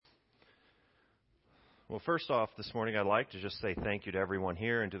Well, first off, this morning I'd like to just say thank you to everyone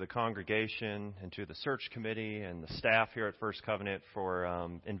here and to the congregation and to the search committee and the staff here at First Covenant for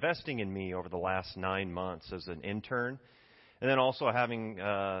investing in me over the last 9 months as an intern. And then also having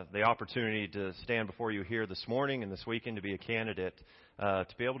the opportunity to stand before you here this morning and this weekend to be a candidate, to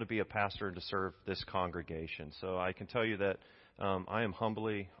be able to be a pastor and to serve this congregation. So I can tell you that I am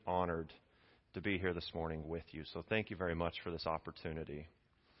humbly honored to be here this morning with you. So thank you very much for this opportunity.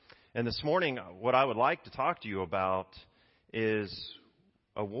 And this morning, what I would like to talk to you about is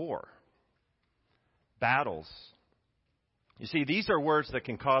a war. Battles. You see, these are words that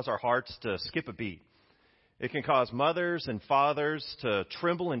can cause our hearts to skip a beat. It can cause mothers and fathers to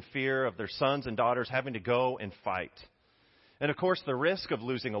tremble in fear of their sons and daughters having to go and fight. And of course, the risk of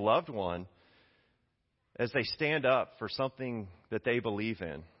losing a loved one as they stand up for something that they believe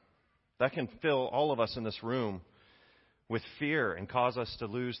in. That can fill all of us in this room with fear and cause us to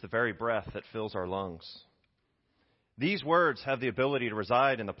lose the very breath that fills our lungs. These words have the ability to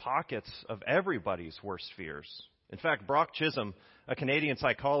reside in the pockets of everybody's worst fears. In fact, Brock Chisholm, a Canadian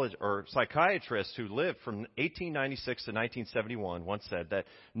psychiatrist who lived from 1896 to 1971, once said that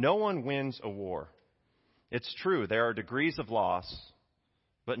no one wins a war. It's true, there are degrees of loss,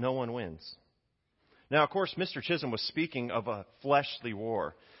 but no one wins. Now, of course, Mr. Chisholm was speaking of a fleshly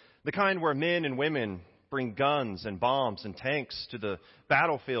war, the kind where men and women bring guns and bombs and tanks to the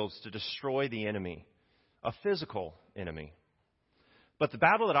battlefields to destroy the enemy, a physical enemy. But the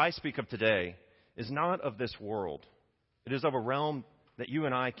battle that I speak of today is not of this world. It is of a realm that you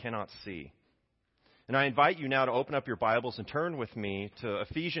and I cannot see. And I invite you now to open up your Bibles and turn with me to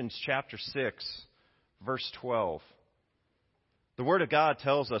Ephesians chapter 6, verse 12. The Word of God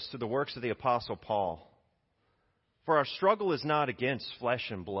tells us through the works of the Apostle Paul, "For our struggle is not against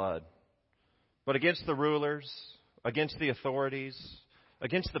flesh and blood, but against the rulers, against the authorities,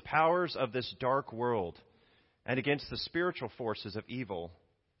 against the powers of this dark world, and against the spiritual forces of evil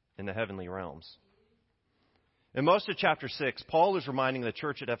in the heavenly realms." In most of chapter 6, Paul is reminding the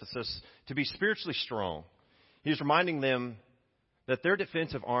church at Ephesus to be spiritually strong. He's reminding them that their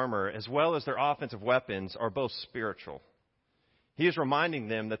defensive armor, as well as their offensive weapons, are both spiritual. He is reminding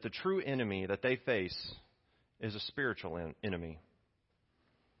them that the true enemy that they face is a spiritual enemy.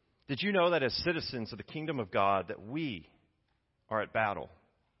 Did you know that as citizens of the kingdom of God, that we are at battle?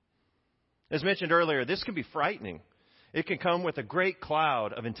 As mentioned earlier, this can be frightening. It can come with a great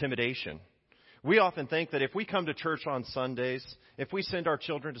cloud of intimidation. We often think that if we come to church on Sundays, if we send our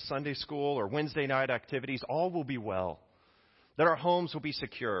children to Sunday school or Wednesday night activities, all will be well. That our homes will be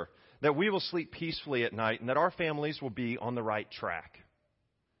secure, that we will sleep peacefully at night, and that our families will be on the right track.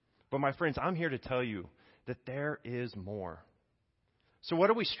 But my friends, I'm here to tell you that there is more. So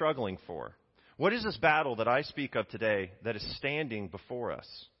what are we struggling for? What is this battle that I speak of today that is standing before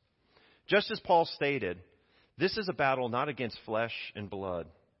us? Just as Paul stated, this is a battle not against flesh and blood.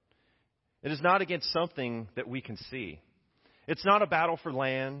 It is not against something that we can see. It's not a battle for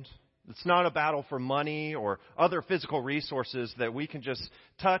land. It's not a battle for money or other physical resources that we can just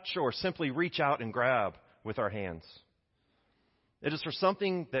touch or simply reach out and grab with our hands. It is for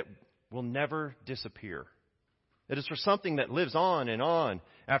something that will never disappear. It is for something that lives on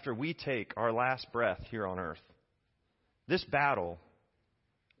after we take our last breath here on earth. This battle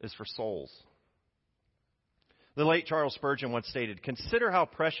is for souls. The late Charles Spurgeon once stated, "Consider how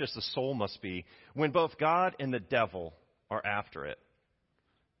precious the soul must be when both God and the devil are after it."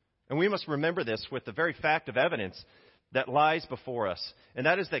 And we must remember this with the very fact of evidence that lies before us, and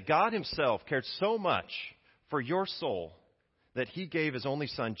that is that God himself cared so much for your soul that he gave his only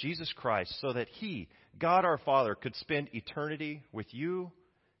Son, Jesus Christ, so that he, God our Father, could spend eternity with you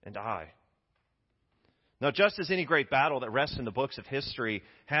and I. Now, just as any great battle that rests in the books of history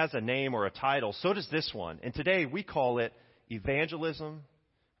has a name or a title, so does this one. And today we call it evangelism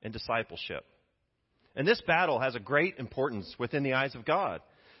and discipleship. And this battle has a great importance within the eyes of God.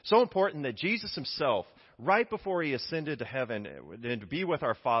 So important that Jesus himself, right before he ascended to heaven and to be with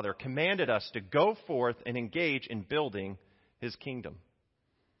our Father, commanded us to go forth and engage in building his kingdom.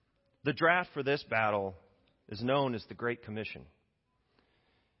 The draft for this battle is known as the Great Commission.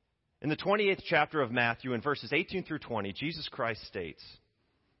 In the 28th chapter of Matthew, in verses 18 through 20, Jesus Christ states,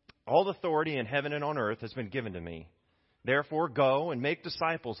 "All authority in heaven and on earth has been given to me. Therefore go and make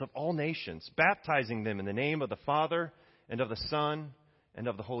disciples of all nations, baptizing them in the name of the Father and of the Son and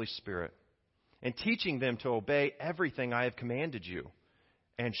of the Holy Spirit, and teaching them to obey everything I have commanded you.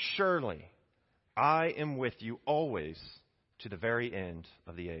 And surely I am with you always to the very end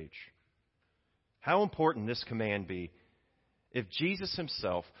of the age." How important this command be if Jesus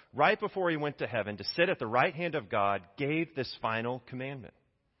himself, right before he went to heaven to sit at the right hand of God, gave this final commandment.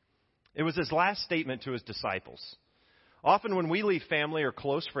 It was his last statement to his disciples. Often when we leave family or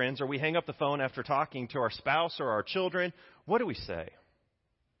close friends, or we hang up the phone after talking to our spouse or our children, what do we say?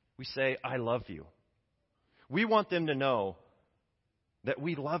 We say, I love you. We want them to know that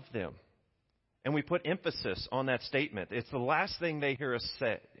we love them. And we put emphasis on that statement. It's the last thing they hear us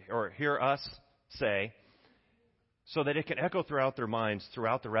say, so that it can echo throughout their minds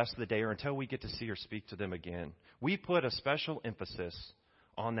throughout the rest of the day or until we get to see or speak to them again. We put a special emphasis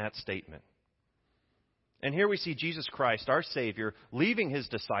on that statement. And here we see Jesus Christ, our Savior, leaving his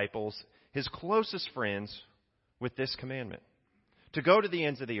disciples, his closest friends, with this commandment: to go to the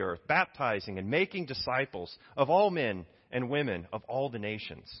ends of the earth, baptizing and making disciples of all men and women of all the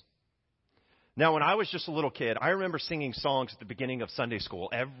nations. Now, when I was just a little kid, I remember singing songs at the beginning of Sunday school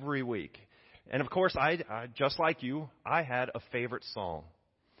every week. And of course, I just like you, I had a favorite song.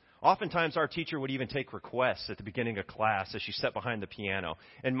 Oftentimes, our teacher would even take requests at the beginning of class as she sat behind the piano.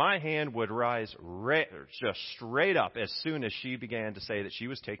 And my hand would rise just straight up as soon as she began to say that she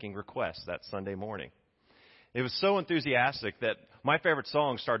was taking requests that Sunday morning. It was so enthusiastic that my favorite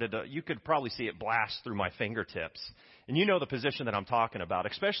song you could probably see it blast through my fingertips. And you know the position that I'm talking about,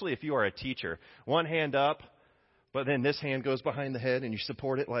 especially if you are a teacher. One hand up, but then this hand goes behind the head and you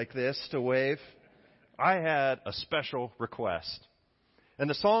support it like this to wave. I had a special request. And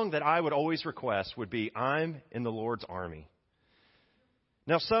the song that I would always request would be, I'm in the Lord's Army.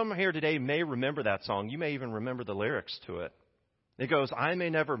 Now, some here today may remember that song. You may even remember the lyrics to it. It goes, I may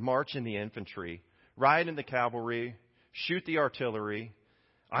never march in the infantry, ride in the cavalry, shoot the artillery.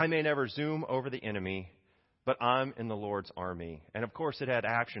 I may never zoom over the enemy, but I'm in the Lord's army. And of course, it had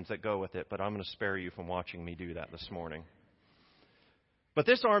actions that go with it, but I'm going to spare you from watching me do that this morning. But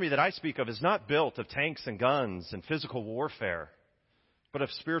this army that I speak of is not built of tanks and guns and physical warfare, but of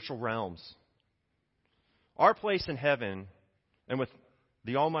spiritual realms. Our place in heaven and with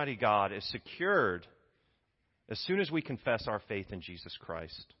the Almighty God is secured as soon as we confess our faith in Jesus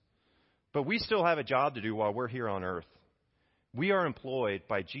Christ. But we still have a job to do while we're here on earth. We are employed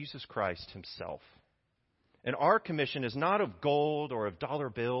by Jesus Christ himself. And our commission is not of gold or of dollar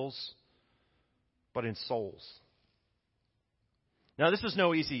bills, but in souls. Now, this is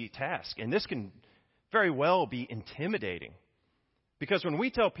no easy task, and this can very well be intimidating. Because when we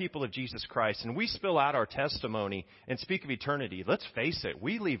tell people of Jesus Christ and we spill out our testimony and speak of eternity, let's face it,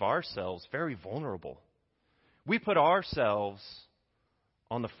 we leave ourselves very vulnerable. We put ourselves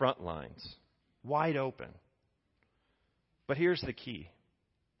on the front lines, wide open. But here's the key.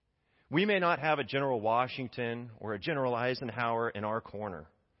 We may not have a General Washington or a General Eisenhower in our corner,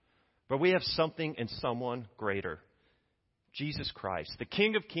 but we have something and someone greater. Jesus Christ, the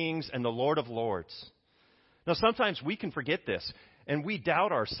King of Kings and the Lord of Lords. Now, sometimes we can forget this, and we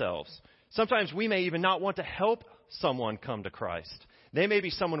doubt ourselves. Sometimes we may even not want to help someone come to Christ. They may be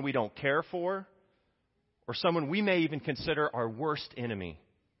someone we don't care for, or someone we may even consider our worst enemy.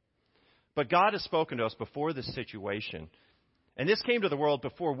 But God has spoken to us before this situation. And this came to the world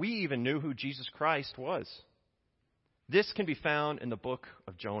before we even knew who Jesus Christ was. This can be found in the book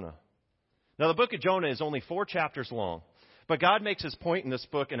of Jonah. Now, the book of Jonah is only 4 chapters long. But God makes his point in this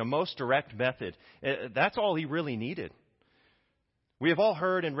book in a most direct method. That's all he really needed. We have all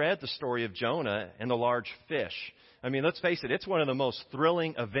heard and read the story of Jonah and the large fish. I mean, let's face it, it's one of the most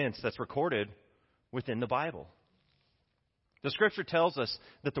thrilling events that's recorded within the Bible. The scripture tells us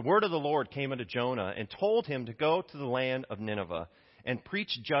that the word of the Lord came unto Jonah and told him to go to the land of Nineveh and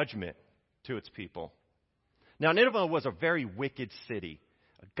preach judgment to its people. Now, Nineveh was a very wicked city,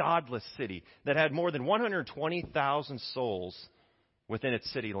 a godless city that had more than 120,000 souls within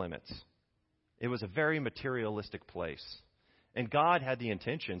its city limits. It was a very materialistic place. And God had the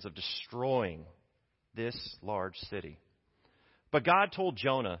intentions of destroying this large city. But God told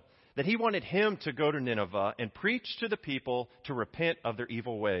Jonah that he wanted him to go to Nineveh and preach to the people to repent of their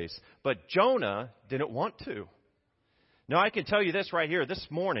evil ways. But Jonah didn't want to. Now, I can tell you this right here this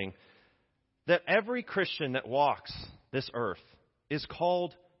morning, that every Christian that walks this earth is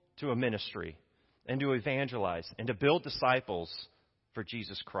called to a ministry and to evangelize and to build disciples for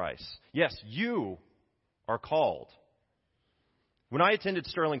Jesus Christ. Yes, you are called. When I attended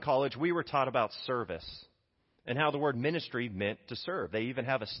Sterling College, we were taught about service and how the word ministry meant to serve. They even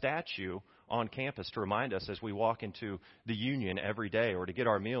have a statue on campus to remind us as we walk into the union every day or to get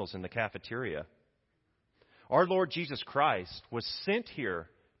our meals in the cafeteria. Our Lord Jesus Christ was sent here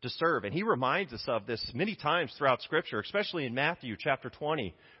to serve, and he reminds us of this many times throughout Scripture, especially in Matthew chapter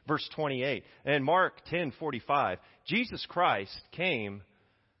 20, verse 28, and Mark 10:45. Jesus Christ came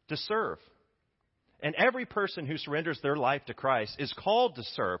to serve. And every person who surrenders their life to Christ is called to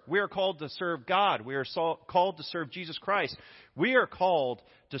serve. We are called to serve God. We are called to serve Jesus Christ. We are called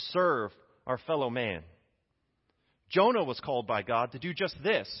to serve our fellow man. Jonah was called by God to do just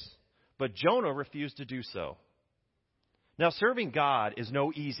this, but Jonah refused to do so. Now, serving God is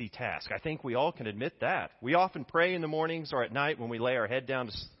no easy task. I think we all can admit that. We often pray in the mornings or at night when we lay our head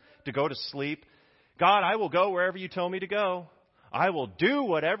down to go to sleep. God, I will go wherever you tell me to go. I will do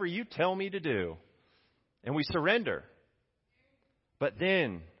whatever you tell me to do. And we surrender. But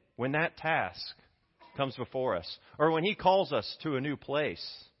then, when that task comes before us, or when He calls us to a new place,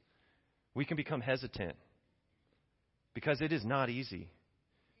 we can become hesitant. Because it is not easy.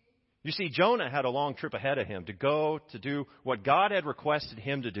 You see, Jonah had a long trip ahead of him to go to do what God had requested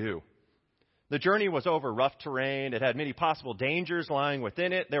him to do. The journey was over rough terrain. It had many possible dangers lying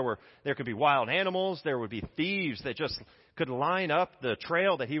within it. There could be wild animals. There would be thieves that just could line up the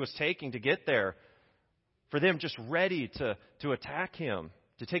trail that he was taking to get there, for them just ready to attack him,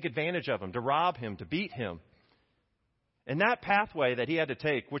 to take advantage of him, to rob him, to beat him. And that pathway that he had to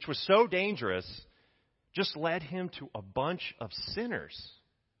take, which was so dangerous, just led him to a bunch of sinners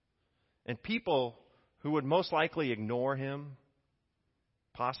and people who would most likely ignore him,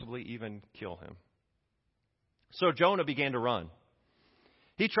 possibly even kill him. So Jonah began to run.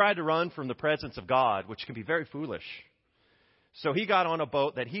 He tried to run from the presence of God, which can be very foolish. So he got on a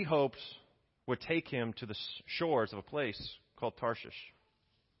boat that he hoped would take him to the shores of a place called Tarshish.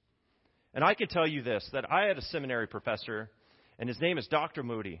 And I can tell you this, that I had a seminary professor, and his name is Dr.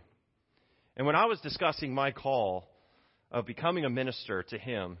 Moody. And when I was discussing my call of becoming a minister to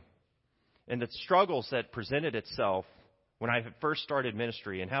him, and the struggles that presented itself when I had first started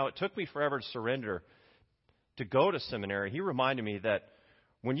ministry, and how it took me forever to surrender to go to seminary, he reminded me that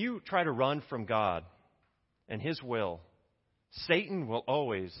when you try to run from God and His will, Satan will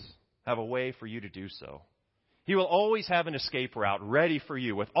always have a way for you to do so. He will always have an escape route ready for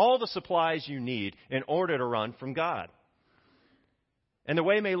you with all the supplies you need in order to run from God. And the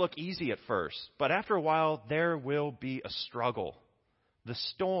way may look easy at first, but after a while, there will be a struggle. The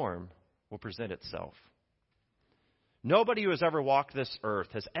storm will present itself. Nobody who has ever walked this earth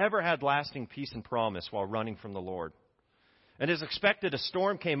has ever had lasting peace and promise while running from the Lord. And as expected, a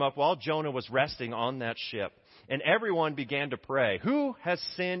storm came up while Jonah was resting on that ship. And everyone began to pray, "Who has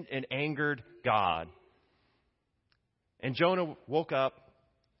sinned and angered God?" And Jonah woke up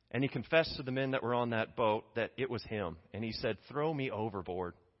and he confessed to the men that were on that boat that it was him. And he said, "Throw me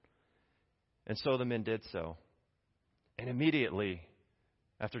overboard." And so the men did so. And immediately,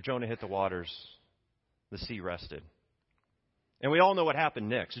 after Jonah hit the waters, the sea rested. And we all know what happened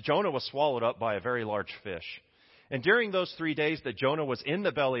next. Jonah was swallowed up by a very large fish. And during those 3 days that Jonah was in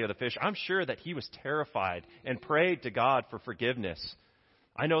the belly of the fish, I'm sure that he was terrified and prayed to God for forgiveness.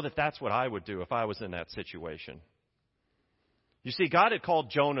 I know that that's what I would do if I was in that situation. You see, God had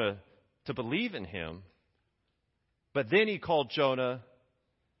called Jonah to believe in Him, but then He called Jonah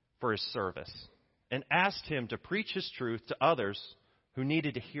for His service and asked him to preach His truth to others who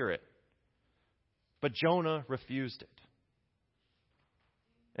needed to hear it. But Jonah refused it.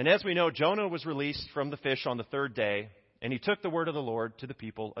 And as we know, Jonah was released from the fish on the third day, and he took the word of the Lord to the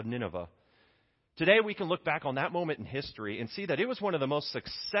people of Nineveh. Today we can look back on that moment in history and see that it was one of the most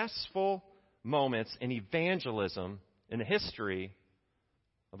successful moments in evangelism in the history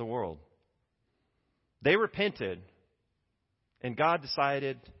of the world. They repented, and God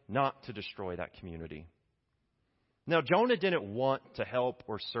decided not to destroy that community. Now, Jonah didn't want to help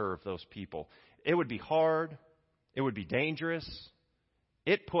or serve those people. It would be hard. It would be dangerous.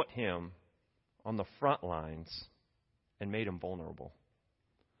 It put him on the front lines and made him vulnerable.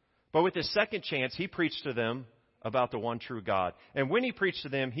 But with his second chance, he preached to them about the one true God. And when he preached to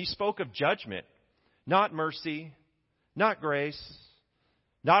them, he spoke of judgment, not mercy, not grace,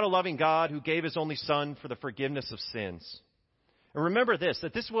 not a loving God who gave His only Son for the forgiveness of sins. And remember this,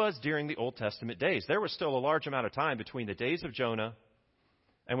 that this was during the Old Testament days. There was still a large amount of time between the days of Jonah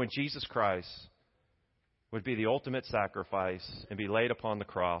and when Jesus Christ would be the ultimate sacrifice and be laid upon the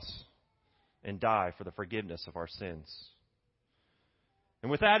cross and die for the forgiveness of our sins.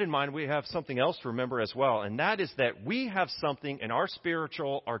 And with that in mind, we have something else to remember as well, and that is that we have something in our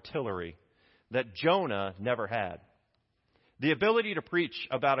spiritual artillery that Jonah never had. The ability to preach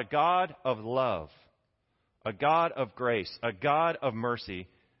about a God of love, a God of grace, a God of mercy,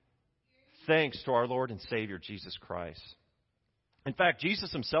 thanks to our Lord and Savior, Jesus Christ. In fact,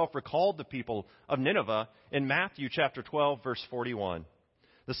 Jesus Himself recalled the people of Nineveh in Matthew chapter 12, verse 41.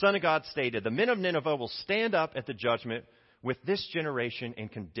 The Son of God stated, "The men of Nineveh will stand up at the judgment with this generation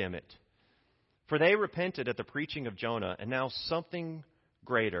and condemn it. For they repented at the preaching of Jonah, and now something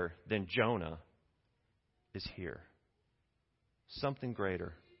greater than Jonah is here. Something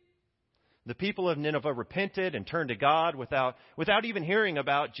greater. The people of Nineveh repented and turned to God without even hearing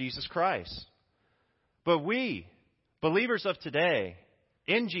about Jesus Christ. But we, believers of today,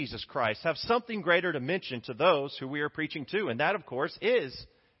 in Jesus Christ, have something greater to mention to those who we are preaching to. And that, of course,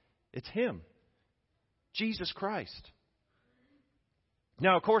 it's Him. Jesus Christ.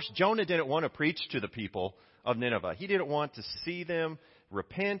 Now, of course, Jonah didn't want to preach to the people of Nineveh. He didn't want to see them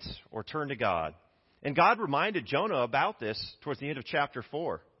repent or turn to God. And God reminded Jonah about this towards the end of chapter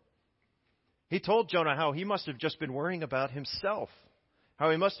 4. He told Jonah how he must have just been worrying about himself,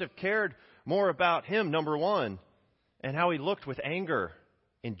 how he must have cared more about him, number one, and how he looked with anger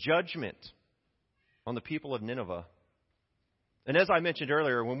and judgment on the people of Nineveh. And as I mentioned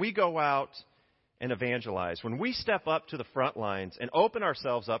earlier, when we go out and evangelize, when we step up to the front lines and open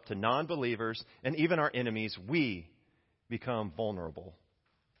ourselves up to non-believers and even our enemies, we become vulnerable.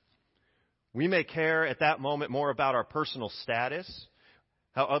 We may care at that moment more about our personal status,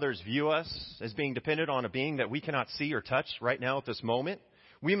 how others view us as being dependent on a being that we cannot see or touch right now at this moment.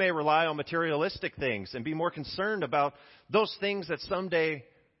 We may rely on materialistic things and be more concerned about those things that someday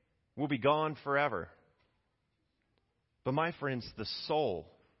will be gone forever. But my friends, the soul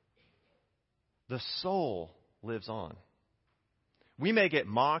lives on. We may get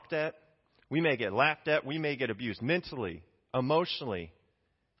mocked at, we may get laughed at, we may get abused mentally, emotionally,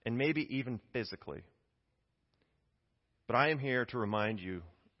 and maybe even physically. But I am here to remind you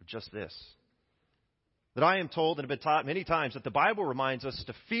of just this. That I am told and have been taught many times that the Bible reminds us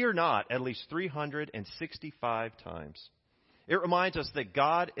to fear not at least 365 times. It reminds us that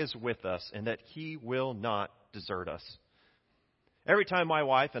God is with us and that He will not desert us. Every time my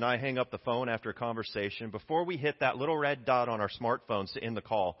wife and I hang up the phone after a conversation, before we hit that little red dot on our smartphones to end the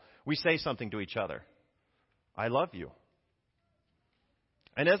call, we say something to each other. I love you.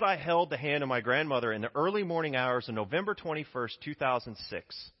 And as I held the hand of my grandmother in the early morning hours of November 21st,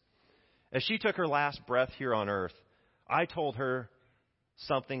 2006, as she took her last breath here on earth, I told her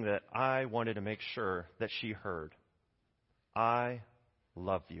something that I wanted to make sure that she heard. I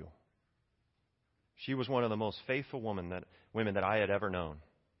love you. She was one of the most faithful women that I had ever known.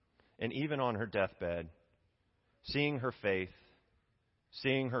 And even on her deathbed, seeing her faith,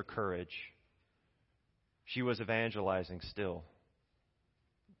 seeing her courage, she was evangelizing still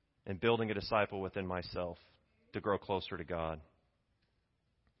and building a disciple within myself to grow closer to God.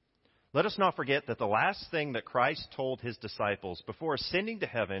 Let us not forget that the last thing that Christ told His disciples before ascending to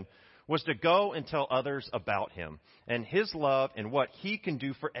heaven was to go and tell others about Him and His love and what He can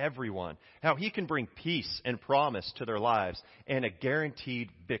do for everyone, how He can bring peace and promise to their lives and a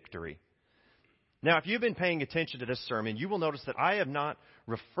guaranteed victory. Now, if you've been paying attention to this sermon, you will notice that I have not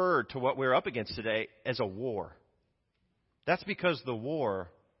referred to what we're up against today as a war. That's because the war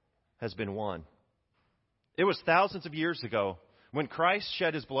has been won. It was thousands of years ago when Christ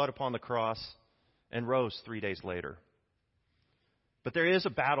shed His blood upon the cross and rose 3 days later. But there is a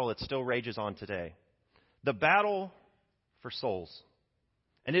battle that still rages on today. The battle for souls.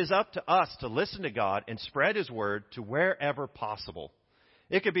 And it is up to us to listen to God and spread His word to wherever possible.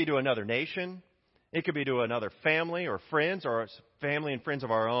 It could be to another nation. It could be to another family or friends or family and friends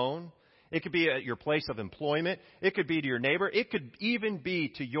of our own. It could be at your place of employment. It could be to your neighbor. It could even be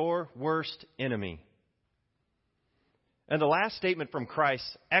to your worst enemy. And the last statement from Christ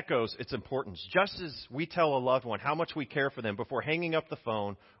echoes its importance, just as we tell a loved one how much we care for them before hanging up the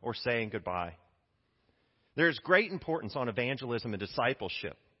phone or saying goodbye. There is great importance on evangelism and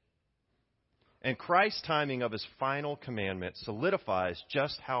discipleship. And Christ's timing of His final commandment solidifies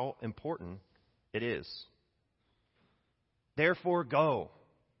just how important it is. Therefore, go.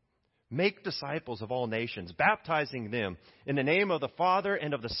 Make disciples of all nations, baptizing them in the name of the Father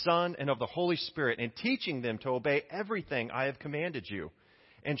and of the Son and of the Holy Spirit, and teaching them to obey everything I have commanded you.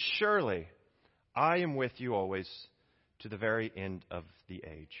 And surely I am with you always to the very end of the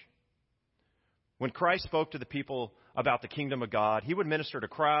age. When Christ spoke to the people about the kingdom of God, He would minister to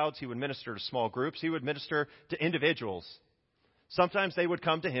crowds, He would minister to small groups, He would minister to individuals. Sometimes they would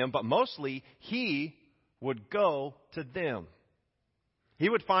come to Him, but mostly He would go to them. He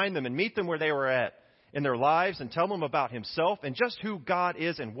would find them and meet them where they were at in their lives and tell them about Himself and just who God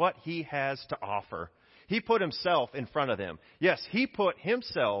is and what He has to offer. He put Himself in front of them. Yes, He put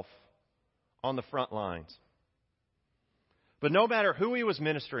Himself on the front lines. But no matter who He was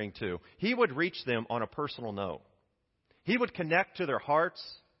ministering to, He would reach them on a personal note. He would connect to their hearts,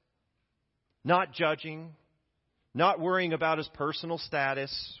 not judging, not worrying about his personal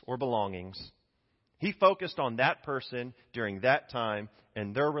status or belongings. He focused on that person during that time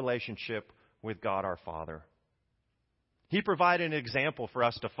and their relationship with God our Father. He provided an example for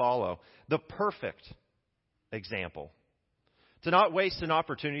us to follow, the perfect example. To not waste an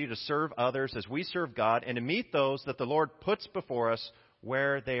opportunity to serve others as we serve God and to meet those that the Lord puts before us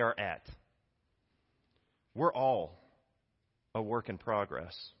where they are at. We're all a work in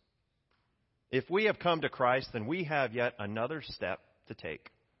progress. If we have come to Christ, then we have yet another step to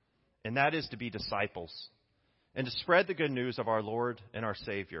take, and that is to be disciples and to spread the good news of our Lord and our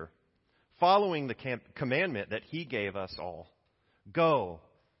Savior, following the commandment that He gave us all. Go,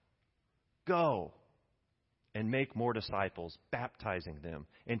 and make more disciples, baptizing them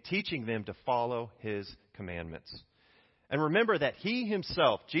and teaching them to follow His commandments. And remember that He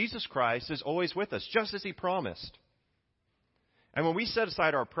Himself, Jesus Christ, is always with us, just as He promised. And when we set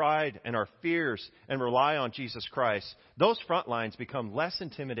aside our pride and our fears and rely on Jesus Christ, those front lines become less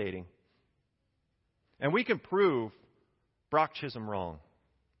intimidating. And we can prove Brock Chisholm wrong.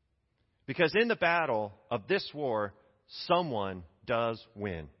 Because in the battle of this war, someone does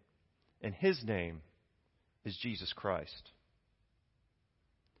win. And His name is Jesus Christ.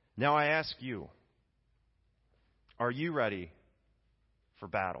 Now I ask you, are you ready for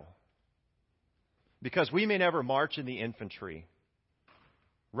battle? Because we may never march in the infantry,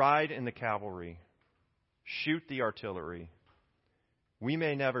 ride in the cavalry, shoot the artillery. We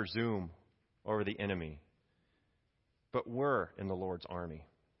may never zoom over the enemy, but we're in the Lord's army.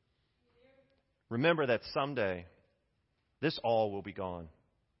 Remember that someday this all will be gone.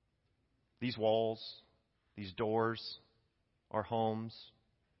 These walls, these doors, our homes,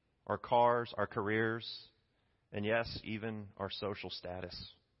 our cars, our careers, and yes, even our social status.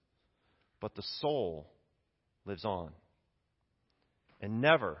 But the soul lives on. And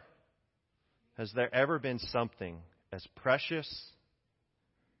never has there ever been something as precious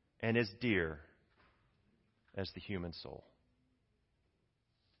and as dear as the human soul.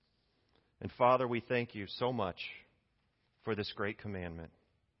 And Father, we thank You so much for this great commandment,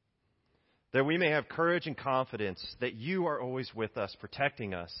 that we may have courage and confidence that You are always with us,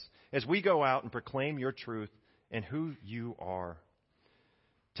 protecting us as we go out and proclaim Your truth and who You are,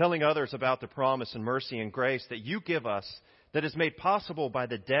 telling others about the promise and mercy and grace that You give us, that is made possible by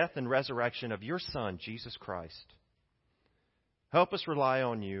the death and resurrection of Your Son, Jesus Christ. Help us rely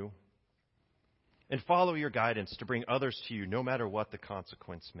on You and follow Your guidance to bring others to You, no matter what the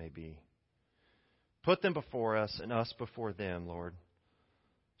consequence may be. Put them before us and us before them, Lord,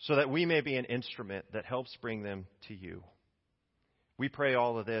 so that we may be an instrument that helps bring them to You. We pray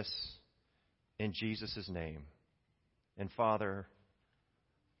all of this in Jesus' name. And Father,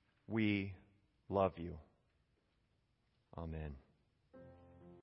 we love You. Amen.